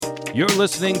You're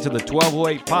listening to the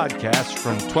 1208 podcast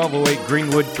from 1208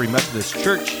 Greenwood Free Methodist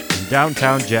Church in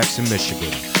downtown Jackson,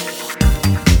 Michigan.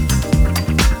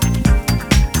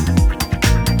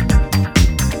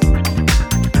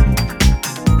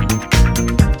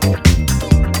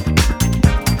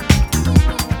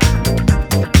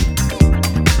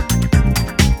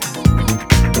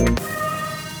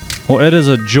 Well, it is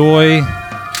a joy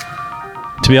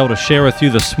to be able to share with you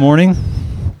this morning.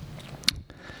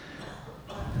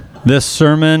 This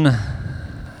sermon,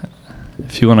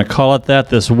 if you want to call it that,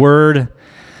 this word,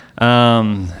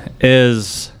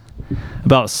 is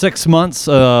about 6 months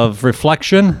of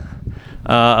reflection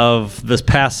of this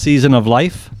past season of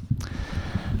life.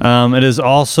 It is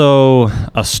also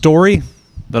a story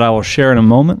that I will share in a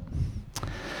moment.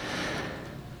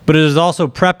 But it is also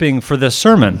prepping for this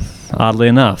sermon, oddly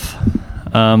enough.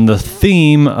 The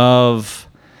theme of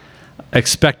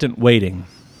expectant waiting.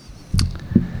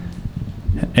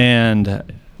 And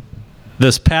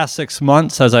this past 6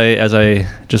 months, as I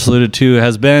just alluded to,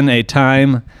 has been a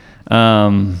time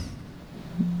of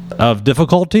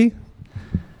difficulty,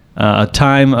 a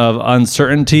time of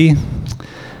uncertainty. It's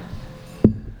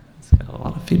got a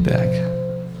lot of feedback.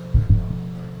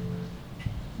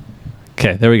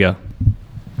 Okay, there we go.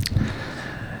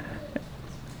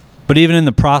 But even in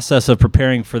the process of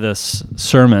preparing for this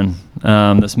sermon,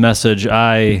 this message,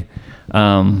 I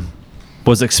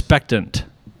was expectant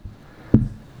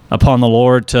upon the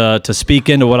Lord to speak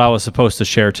into what I was supposed to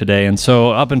share today. And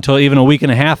so up until even a week and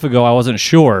a half ago, I wasn't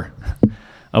sure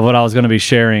of what I was going to be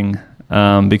sharing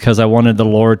because I wanted the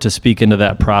Lord to speak into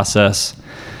that process.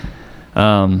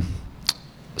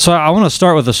 So I want to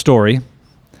start with a story.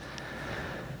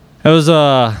 It was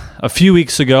a few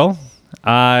weeks ago.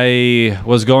 I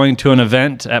was going to an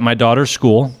event at my daughter's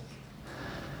school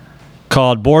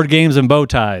called Board Games and Bow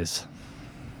Ties.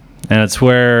 And it's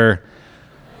where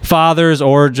fathers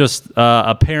or just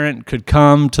a parent could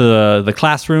come to the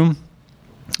classroom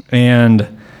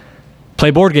and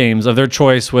play board games of their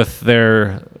choice with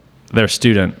their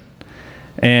student.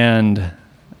 And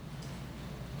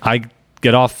I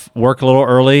get off work a little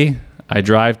early. I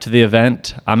drive to the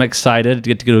event. I'm excited to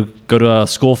get to go to a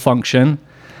school function.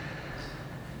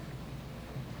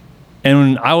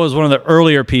 And I was one of the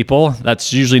earlier people.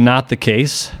 That's usually not the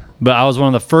case, but I was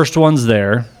one of the first ones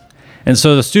there. And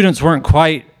so the students weren't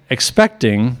quite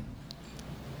expecting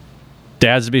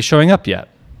dads to be showing up yet.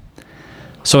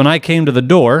 So when I came to the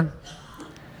door,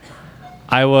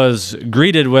 I was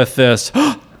greeted with this,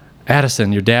 "Oh,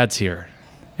 Addison, your dad's here."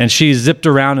 And she zipped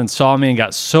around and saw me and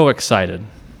got so excited.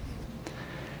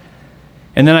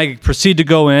 And then I proceeded to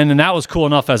go in, and that was cool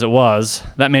enough as it was.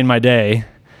 That made my day.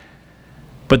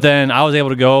 But then I was able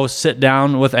to go sit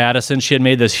down with Addison. She had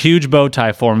made this huge bow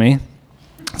tie for me.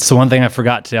 So one thing I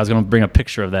forgot today, I was going to bring a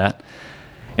picture of that.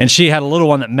 And she had a little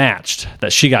one that matched,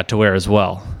 that she got to wear as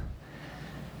well.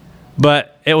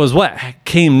 But it was what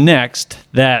came next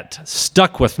that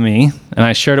stuck with me, and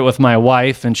I shared it with my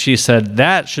wife, and she said,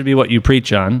 "That should be what you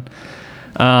preach on."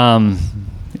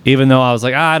 Even though I was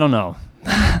like, I don't know.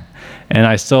 And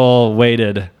I still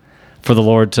waited for the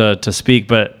Lord to speak,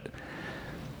 but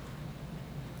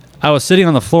I was sitting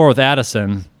on the floor with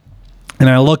Addison, and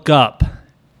I look up,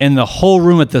 and the whole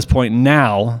room at this point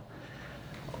now,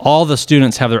 all the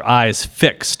students have their eyes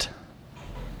fixed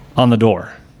on the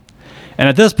door. And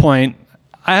at this point,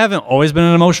 I haven't always been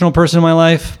an emotional person in my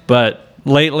life, but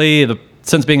lately,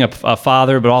 since being a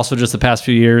father, but also just the past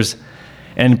few years,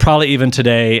 and probably even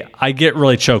today, I get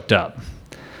really choked up.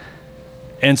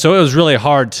 And so it was really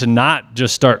hard to not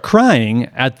just start crying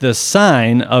at the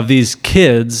sign of these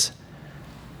kids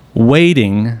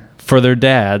waiting for their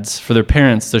dads, for their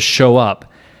parents to show up.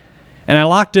 And I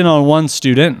locked in on one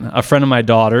student, a friend of my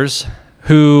daughter's,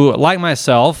 who, like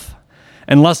myself,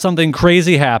 unless something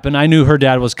crazy happened, I knew her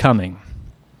dad was coming.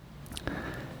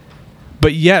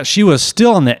 But yet she was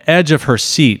still on the edge of her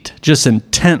seat, just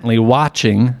intently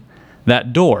watching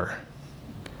that door.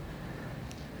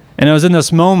 And it was in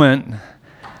this moment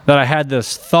that I had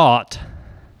this thought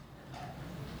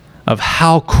of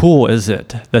how cool is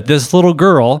it that this little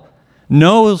girl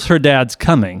knows her dad's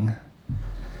coming,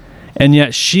 and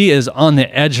yet she is on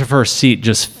the edge of her seat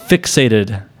just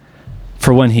fixated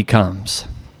for when he comes.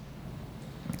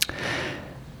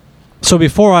 So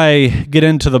before I get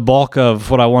into the bulk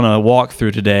of what I want to walk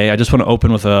through today, I just want to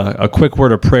open with a quick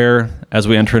word of prayer as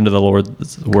we enter into the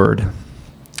Lord's Word.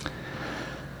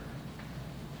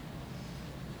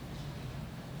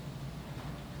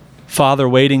 Father,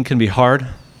 waiting can be hard.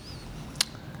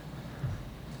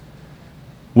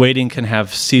 Waiting can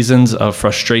have seasons of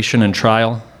frustration and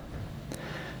trial.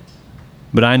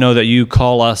 But I know that you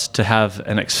call us to have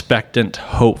an expectant,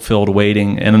 hope-filled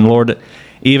waiting. And Lord,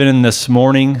 even in this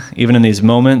morning, even in these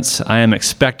moments, I am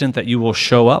expectant that you will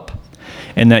show up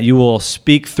and that you will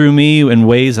speak through me in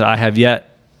ways that I have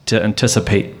yet to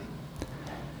anticipate.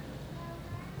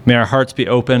 May our hearts be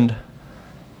opened.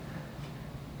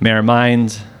 May our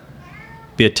minds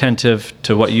be attentive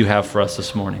to what you have for us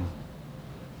this morning.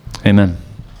 Amen.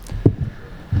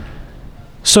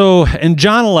 So in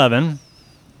John 11,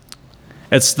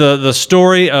 it's the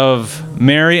story of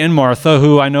Mary and Martha,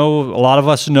 who I know a lot of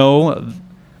us know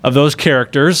of those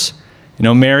characters. You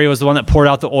know, Mary was the one that poured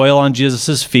out the oil on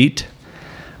Jesus' feet.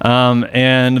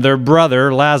 And their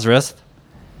brother, Lazarus,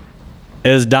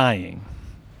 is dying.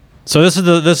 So this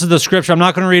is the scripture. I'm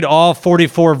not going to read all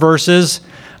 44 verses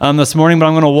this morning, but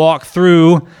I'm going to walk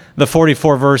through the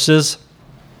 44 verses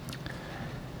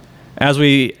as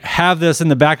we have this in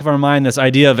the back of our mind, this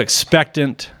idea of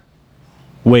expectant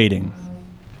waiting.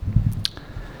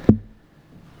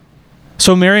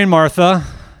 So Mary and Martha,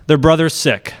 their brother's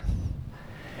sick.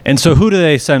 And so who do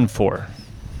they send for?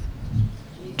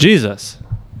 Jesus.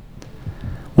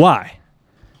 Why?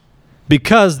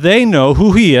 Because they know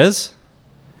who he is.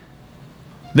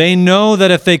 They know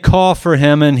that if they call for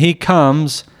him and he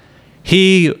comes,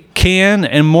 he can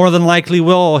and more than likely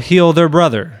will heal their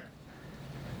brother.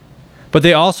 But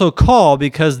they also call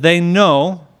because they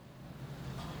know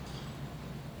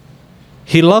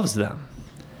he loves them.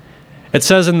 It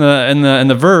says in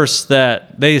the verse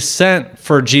that they sent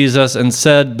for Jesus and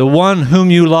said, "The one whom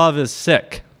you love is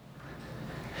sick."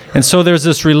 And so there's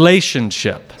this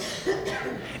relationship.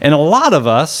 And a lot of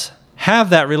us have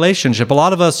that relationship. A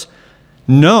lot of us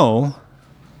know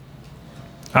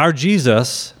our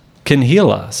Jesus can heal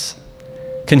us,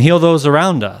 can heal those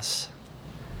around us.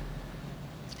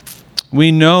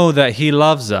 We know that he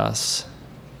loves us.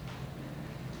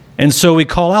 And so we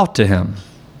call out to him,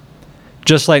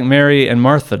 just like Mary and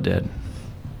Martha did.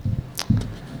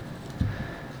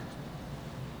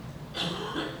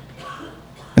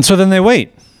 And so then they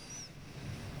wait.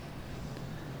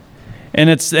 And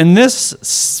it's in this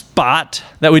spot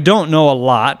that we don't know a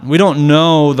lot. We don't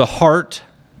know the heart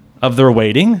of their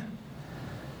waiting.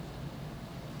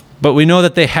 But we know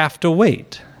that they have to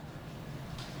wait.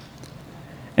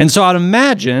 And so I'd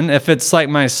imagine if it's like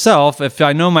myself, if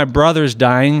I know my brother's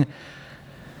dying,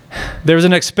 there's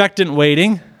an expectant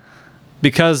waiting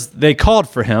because they called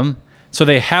for him. So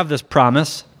they have this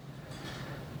promise.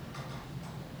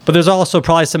 But there's also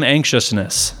probably some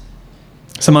anxiousness,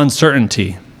 some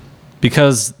uncertainty,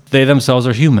 because they themselves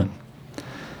are human.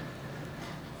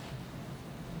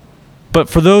 But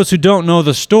for those who don't know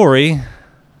the story,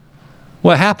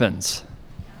 what happens?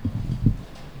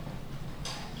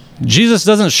 Jesus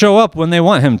doesn't show up when they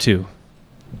want him to.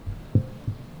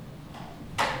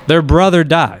 Their brother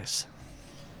dies.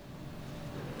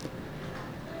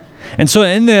 And so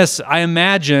in this, I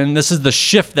imagine this is the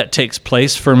shift that takes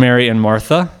place for Mary and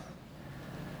Martha,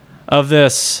 of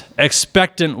this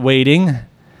expectant waiting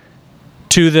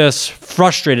to this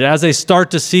frustrated, as they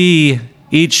start to see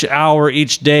each hour,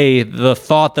 each day, the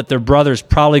thought that their brother's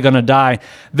probably going to die.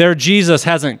 Their Jesus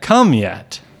hasn't come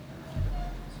yet.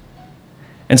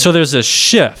 And so there's this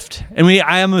shift. And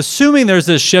I am assuming there's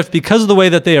this shift because of the way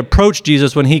that they approach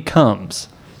Jesus when he comes.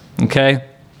 Okay?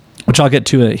 Which I'll get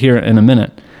to here in a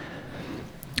minute.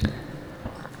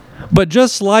 But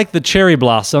just like the cherry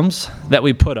blossoms that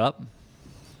we put up,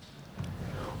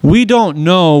 we don't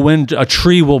know when a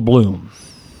tree will bloom.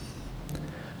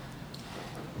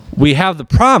 We have the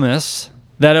promise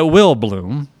that it will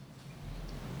bloom,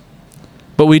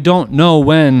 but we don't know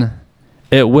when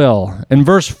it will. In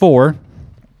verse 4,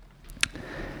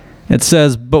 it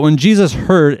says, "But when Jesus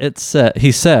heard it,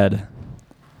 he said,"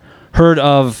 heard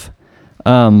of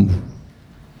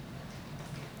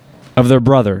their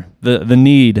brother, the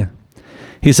need.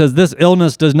 He says, "This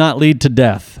illness does not lead to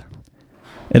death.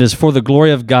 It is for the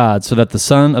glory of God, so that the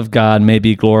Son of God may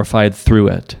be glorified through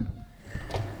it."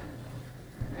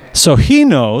 So he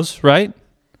knows, right?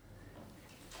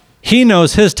 He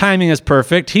knows his timing is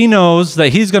perfect. He knows that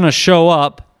he's going to show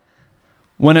up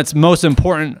when it's most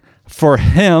important for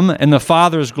him and the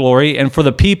Father's glory and for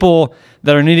the people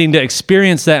that are needing to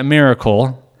experience that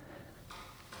miracle.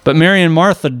 But Mary and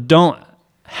Martha don't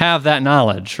have that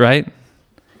knowledge, right?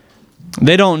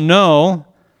 They don't know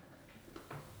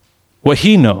what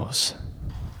he knows.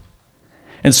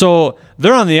 And so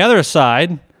they're on the other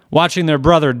side, watching their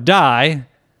brother die,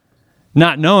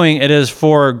 not knowing it is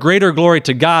for greater glory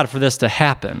to God for this to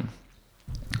happen.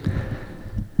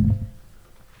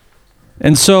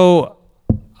 And so,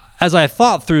 as I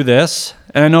thought through this,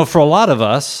 and I know for a lot of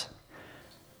us,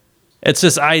 it's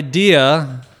this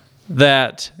idea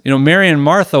that, Mary and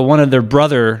Martha wanted their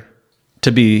brother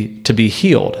to be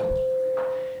healed.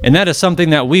 And that is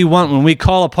something that we want when we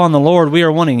call upon the Lord. We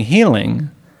are wanting healing.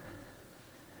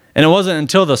 And it wasn't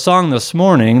until the song this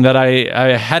morning that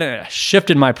I hadn't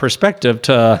shifted my perspective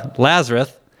to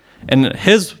Lazarus and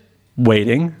his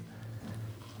waiting.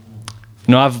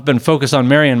 I've been focused on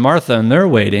Mary and Martha and their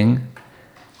waiting.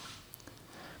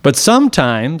 But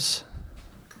sometimes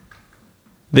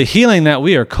the healing that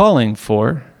we are calling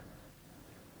for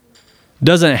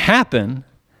doesn't happen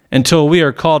until we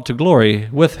are called to glory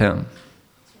with him.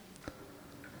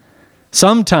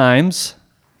 Sometimes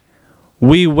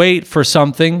we wait for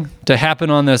something to happen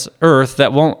on this earth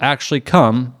that won't actually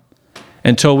come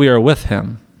until we are with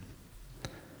him.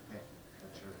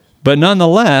 But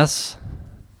nonetheless,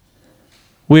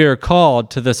 we are called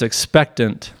to this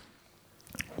expectant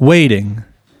waiting.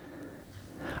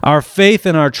 Our faith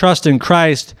and our trust in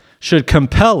Christ should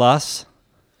compel us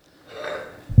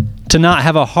to not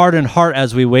have a hardened heart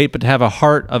as we wait, but to have a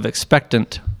heart of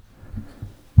expectant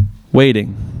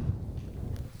waiting.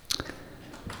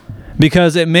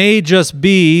 Because it may just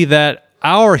be that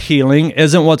our healing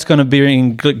isn't what's going to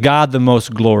bring God the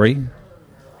most glory.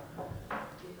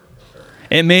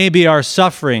 It may be our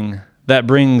suffering that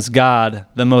brings God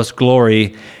the most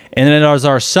glory, and it is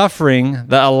our suffering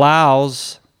that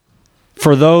allows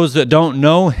for those that don't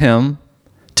know him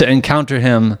to encounter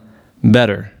him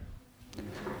better.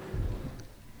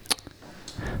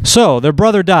 So, their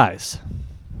brother dies.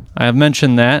 I have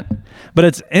mentioned that. But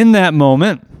it's in that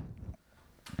moment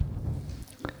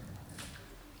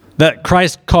that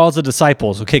Christ calls the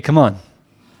disciples. Okay, come on.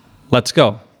 Let's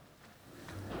go.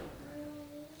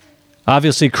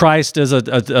 Obviously, Christ is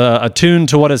attuned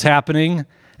to what is happening,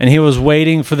 and he was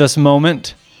waiting for this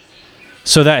moment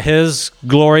so that his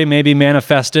glory may be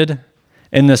manifested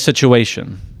in this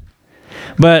situation.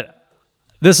 But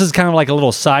this is kind of like a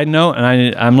little side note,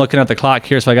 and I'm looking at the clock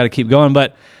here, so I got to keep going.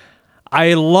 But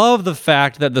I love the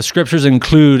fact that the scriptures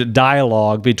include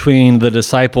dialogue between the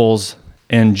disciples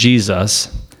and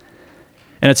Jesus.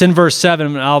 And it's in verse 7,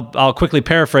 and I'll quickly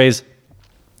paraphrase,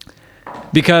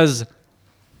 because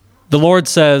the Lord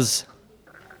says,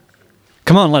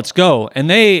 come on, let's go. And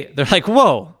they're like,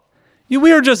 whoa, we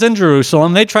were just in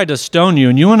Jerusalem. They tried to stone you,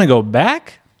 and you want to go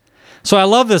back? So I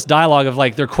love this dialogue of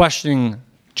like they're questioning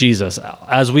Jesus,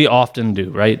 as we often do,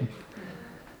 right?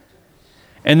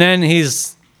 And then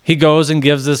he goes and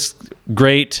gives this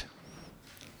great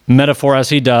metaphor, as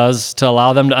he does, to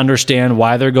allow them to understand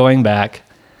why they're going back.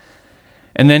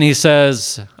 And then he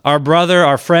says,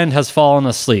 our friend has fallen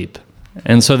asleep.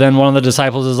 And so then one of the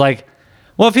disciples is like,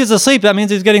 well, if he's asleep, that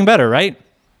means he's getting better, right?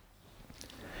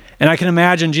 And I can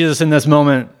imagine Jesus in this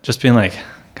moment just being like,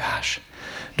 gosh,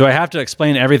 do I have to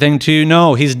explain everything to you?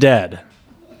 No, he's dead.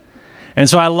 And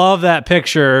so I love that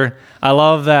picture. I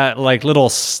love that like little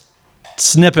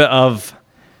snippet of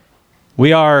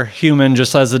we are human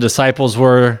just as the disciples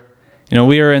were.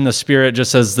 We are in the Spirit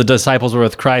just as the disciples were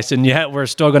with Christ, and yet we're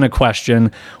still going to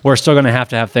question. We're still going to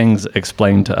have things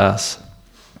explained to us.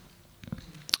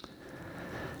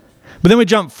 But then we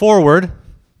jump forward,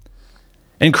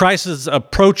 and Christ is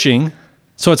approaching.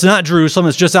 So it's not Jerusalem,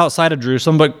 it's just outside of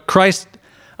Jerusalem, but Christ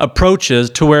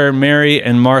approaches to where Mary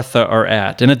and Martha are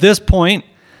at. And at this point,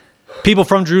 people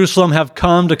from Jerusalem have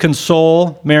come to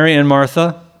console Mary and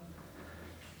Martha,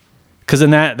 because in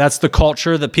that's the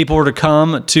culture that people were to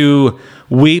come to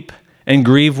weep and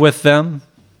grieve with them.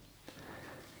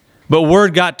 But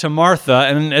word got to Martha,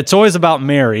 and it's always about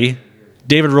Mary.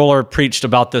 David Roller preached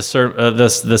about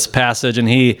this passage, and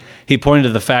he pointed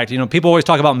to the fact, people always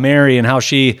talk about Mary and how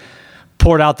she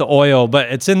poured out the oil,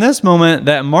 but it's in this moment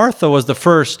that Martha was the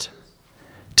first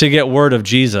to get word of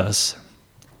Jesus.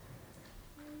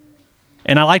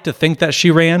 And I like to think that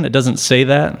she ran. It doesn't say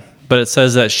that, but it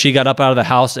says that she got up out of the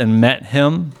house and met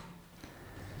him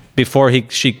before he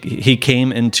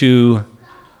came into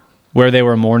where they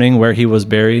were mourning, where he was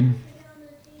buried.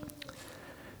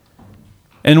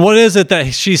 And what is it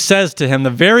that she says to him? The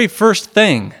very first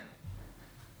thing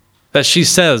that she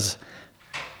says,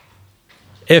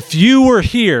 if you were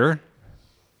here,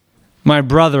 my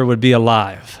brother would be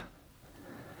alive.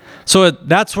 So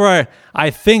that's where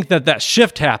I think that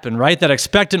shift happened, right? That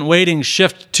expectant waiting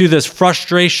shift to this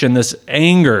frustration, this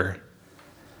anger.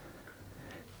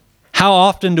 How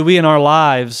often do we in our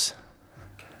lives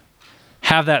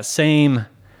have that same,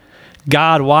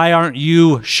 God, why aren't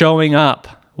you showing up?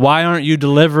 Why aren't you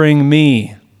delivering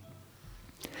me?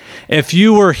 If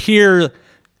you were here,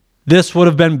 this would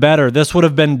have been better. This would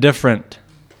have been different.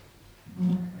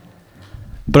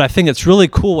 But I think it's really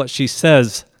cool what she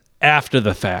says after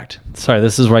the fact. Sorry,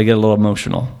 this is where I get a little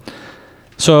emotional.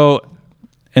 So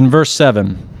in verse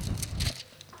 7.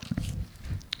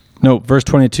 No, verse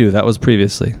 22. That was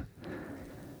previously.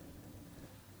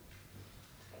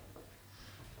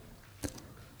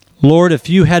 Lord, if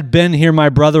you had been here, my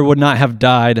brother would not have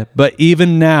died. But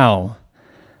even now,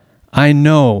 I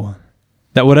know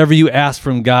that whatever you ask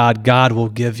from God, God will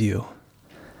give you.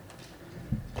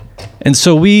 And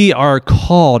so we are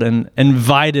called and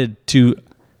invited to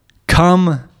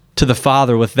come to the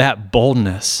Father with that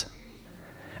boldness.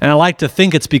 And I like to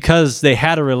think it's because they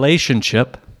had a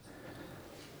relationship.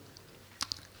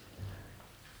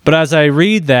 But as I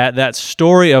read that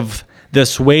story of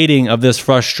this waiting, of this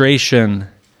frustration,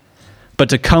 but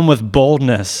to come with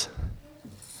boldness.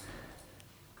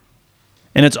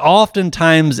 And it's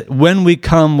oftentimes when we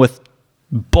come with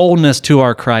boldness to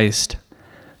our Christ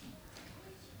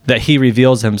that he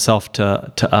reveals himself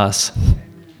to us.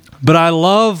 But I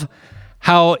love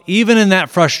how even in that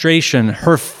frustration,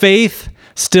 her faith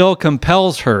still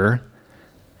compels her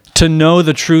to know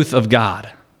the truth of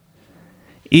God.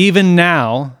 Even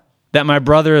now that my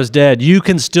brother is dead, you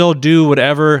can still do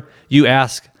whatever you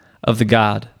ask of the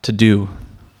God to do.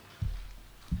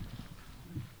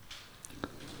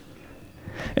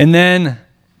 And then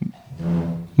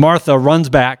Martha runs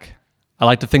back. I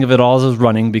like to think of it all as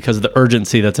running because of the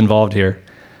urgency that's involved here.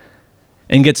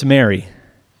 And gets Mary.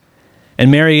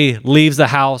 And Mary leaves the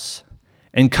house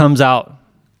and comes out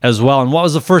as well. And what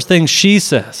was the first thing she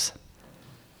says?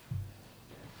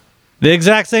 The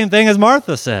exact same thing as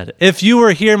Martha said. If you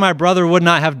were here, my brother would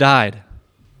not have died.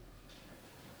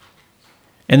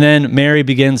 And then Mary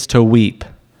begins to weep.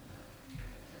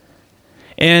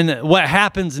 And what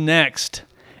happens next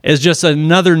is just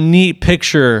another neat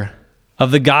picture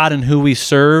of the God in who we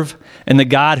serve and the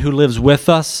God who lives with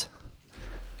us.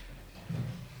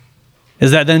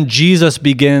 Is that then Jesus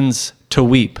begins to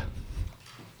weep.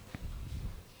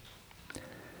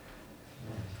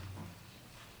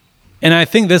 And I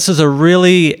think this is a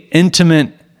really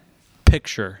intimate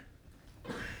picture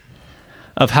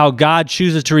of how God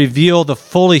chooses to reveal the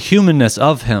fully humanness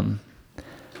of him.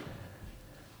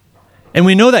 And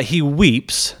we know that he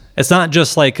weeps. It's not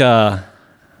just like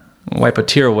wipe a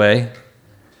tear away.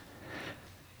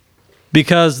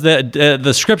 Because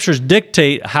the scriptures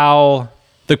dictate how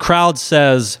the crowd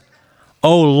says,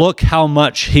 oh, look how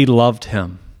much he loved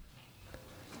him.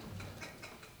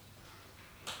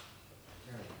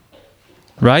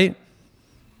 Right?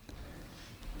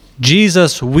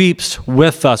 Jesus weeps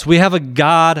with us. We have a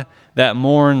God that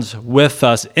mourns with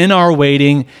us in our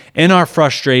waiting, in our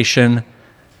frustration,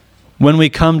 when we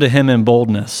come to him in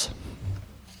boldness.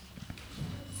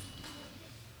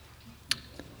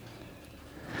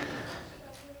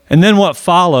 And then what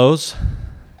follows,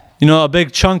 a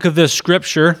big chunk of this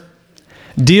scripture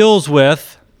deals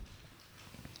with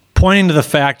pointing to the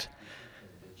fact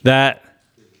that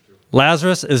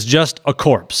Lazarus is just a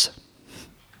corpse,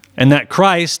 and that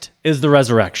Christ is the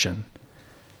resurrection.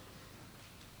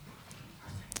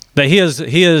 That he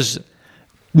is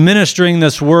ministering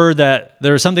this word that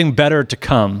there is something better to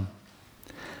come.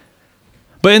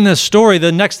 But in this story,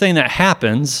 the next thing that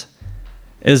happens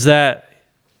is that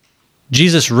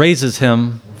Jesus raises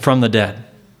him from the dead.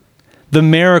 The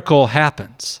miracle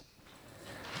happens.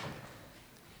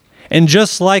 And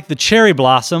just like the cherry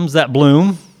blossoms that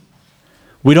bloom,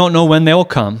 we don't know when they'll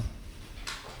come.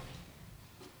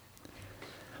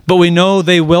 But we know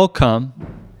they will come.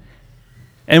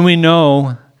 And we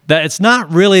know that it's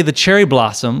not really the cherry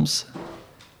blossoms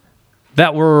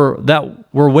that we're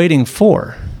waiting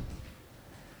for.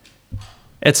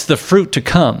 It's the fruit to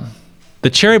come. The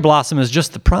cherry blossom is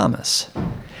just the promise.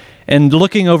 And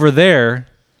looking over there,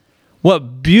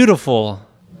 what beautiful,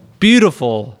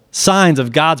 beautiful signs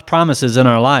of God's promises in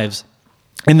our lives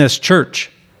in this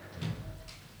church.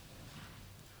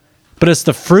 But it's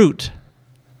the fruit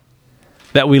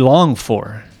that we long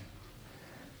for.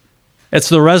 It's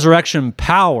the resurrection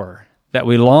power that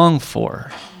we long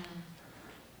for.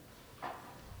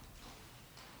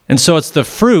 And so it's the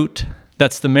fruit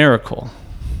that's the miracle.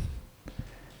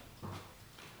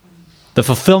 The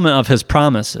fulfillment of his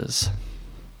promises.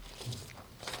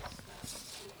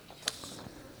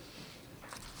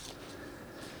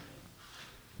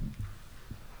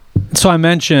 So I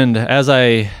mentioned as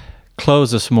I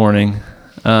close this morning,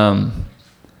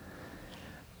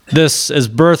 this is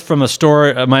birthed from a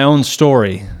story, my own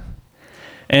story.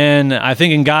 And I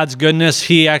think in God's goodness,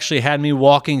 he actually had me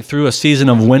walking through a season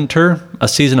of winter, a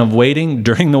season of waiting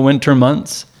during the winter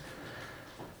months.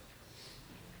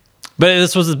 But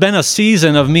this has been a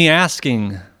season of me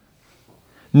asking,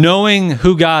 knowing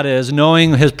who God is,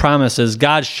 knowing his promises,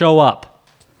 God, show up.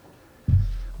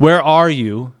 Where are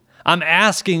you? I'm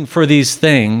asking for these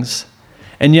things.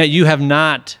 and yet you have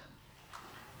not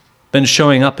been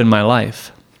showing up in my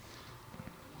life.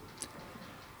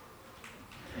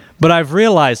 But I've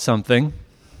realized something.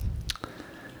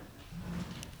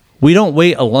 We don't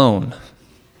wait alone.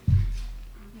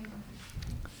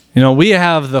 You know, we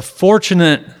have the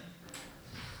fortunate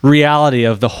reality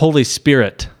of the Holy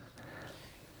Spirit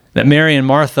that Mary and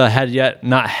Martha had yet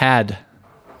not had.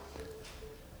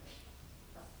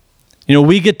 You know,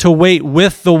 we get to wait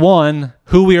with the one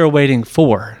who we are waiting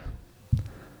for.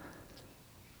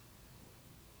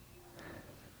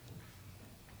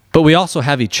 But we also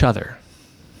have each other.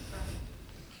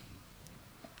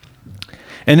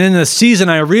 And in this season,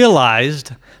 I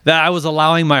realized that I was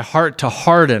allowing my heart to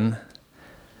harden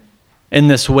in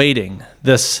this waiting,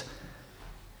 this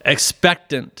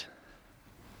expectant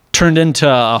turned into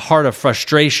a heart of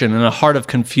frustration and a heart of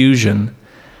confusion.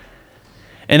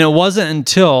 And it wasn't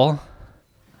until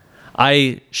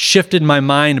I shifted my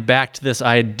mind back to this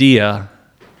idea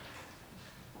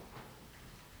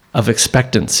of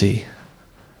expectancy.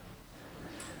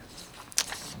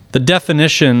 The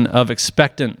definition of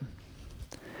expectant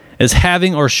is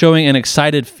having or showing an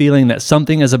excited feeling that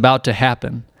something is about to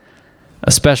happen,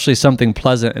 especially something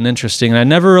pleasant and interesting. And I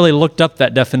never really looked up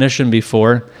that definition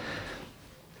before.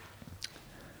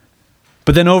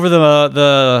 But then over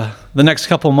the next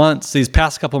couple months, these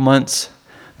past couple months,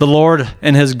 the Lord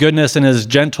and His goodness and His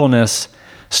gentleness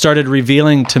started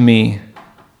revealing to me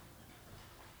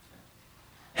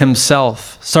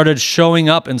Himself, started showing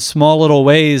up in small little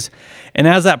ways. And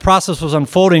as that process was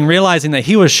unfolding, realizing that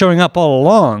He was showing up all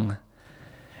along,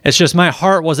 it's just my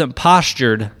heart wasn't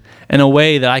postured in a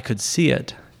way that I could see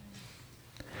it.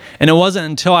 And it wasn't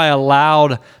until I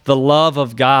allowed the love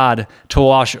of God to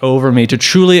wash over me, to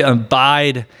truly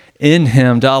abide in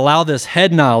Him, to allow this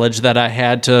head knowledge that I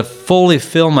had to fully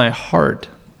fill my heart.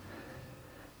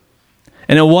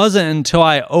 And it wasn't until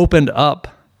I opened up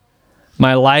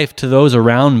my life to those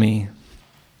around me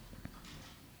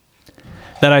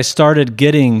that I started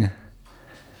getting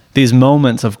these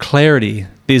moments of clarity,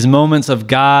 these moments of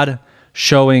God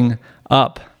showing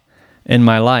up in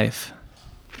my life.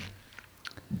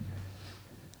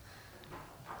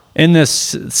 In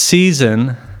this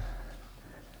season,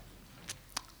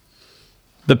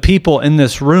 the people in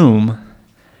this room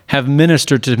have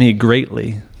ministered to me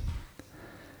greatly.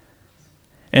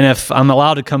 And if I'm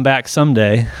allowed to come back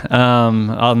someday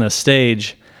on this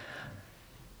stage,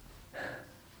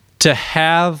 to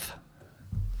have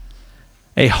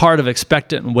a heart of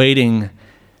expectant waiting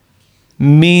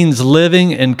means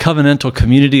living in covenantal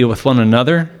community with one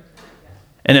another,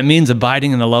 and it means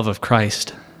abiding in the love of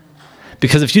Christ.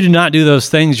 Because if you do not do those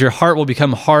things, your heart will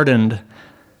become hardened.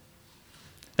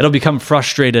 It'll become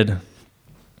frustrated.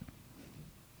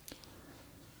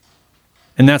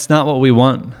 And that's not what we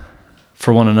want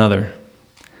for one another.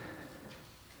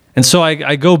 And so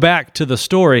I go back to the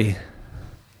story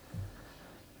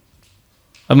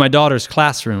of my daughter's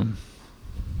classroom.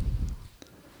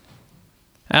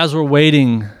 As we're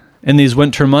waiting in these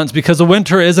winter months, because the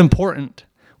winter is important.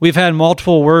 We've had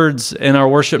multiple words in our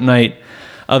worship night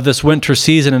of this winter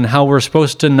season and how we're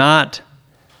supposed to not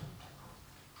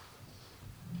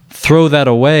throw that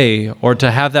away or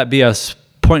to have that be a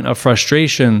point of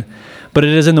frustration. But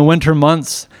it is in the winter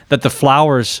months that the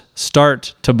flowers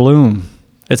start to bloom.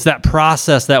 It's that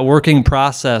process, that working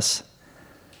process.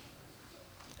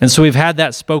 And so we've had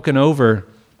that spoken over.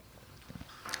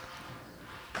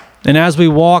 And as we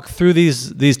walk through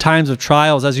these times of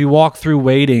trials, as you walk through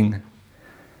waiting,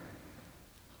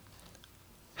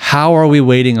 how are we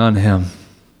waiting on Him?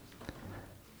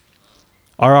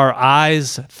 Are our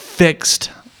eyes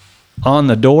fixed on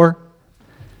the door?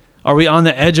 Are we on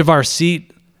the edge of our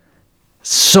seat,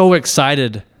 so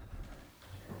excited?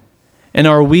 And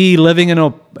are we living in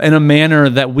a manner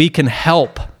that we can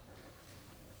help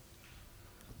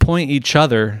point each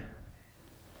other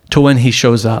to when He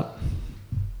shows up?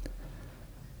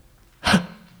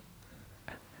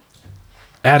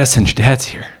 Addison, your dad's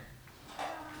here.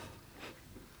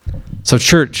 So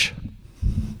church,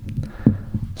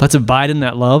 let's abide in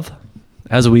that love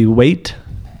as we wait.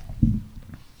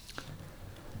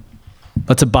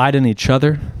 Let's abide in each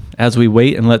other as we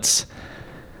wait, and let's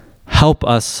help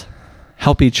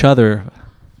each other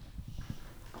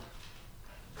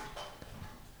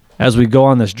as we go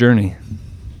on this journey.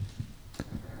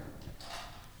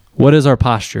 What is our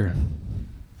posture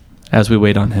as we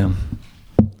wait on Him?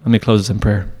 Let me close this in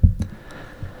prayer.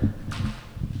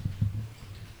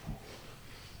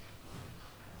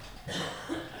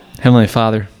 Heavenly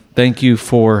Father, thank You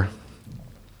for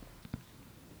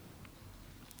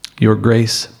Your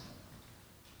grace.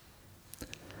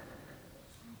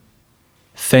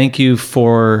 Thank you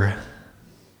for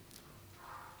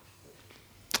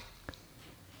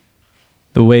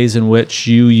the ways in which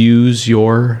you use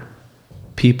your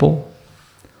people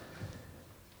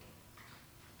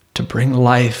to bring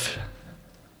life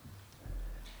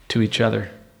to each other.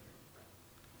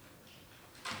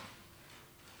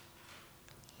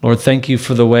 Lord, thank you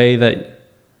for the way that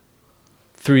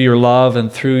through your love and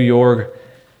through your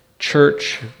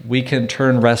church, we can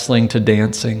turn wrestling to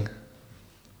dancing.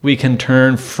 We can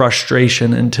turn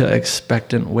frustration into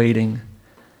expectant waiting.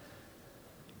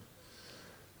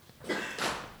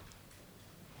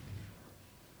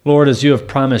 Lord, as you have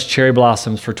promised cherry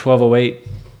blossoms for 1208,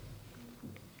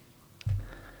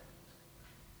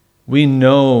 we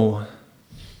know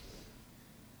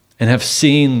and have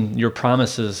seen your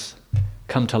promises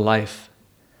come to life.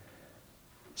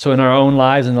 So in our own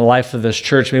lives, in the life of this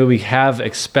church, maybe we have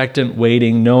expectant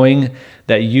waiting, knowing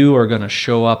that you are going to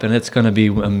show up and it's going to be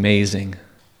amazing.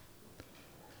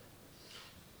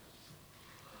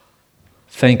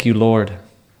 Thank you, Lord.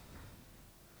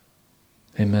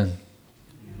 Amen.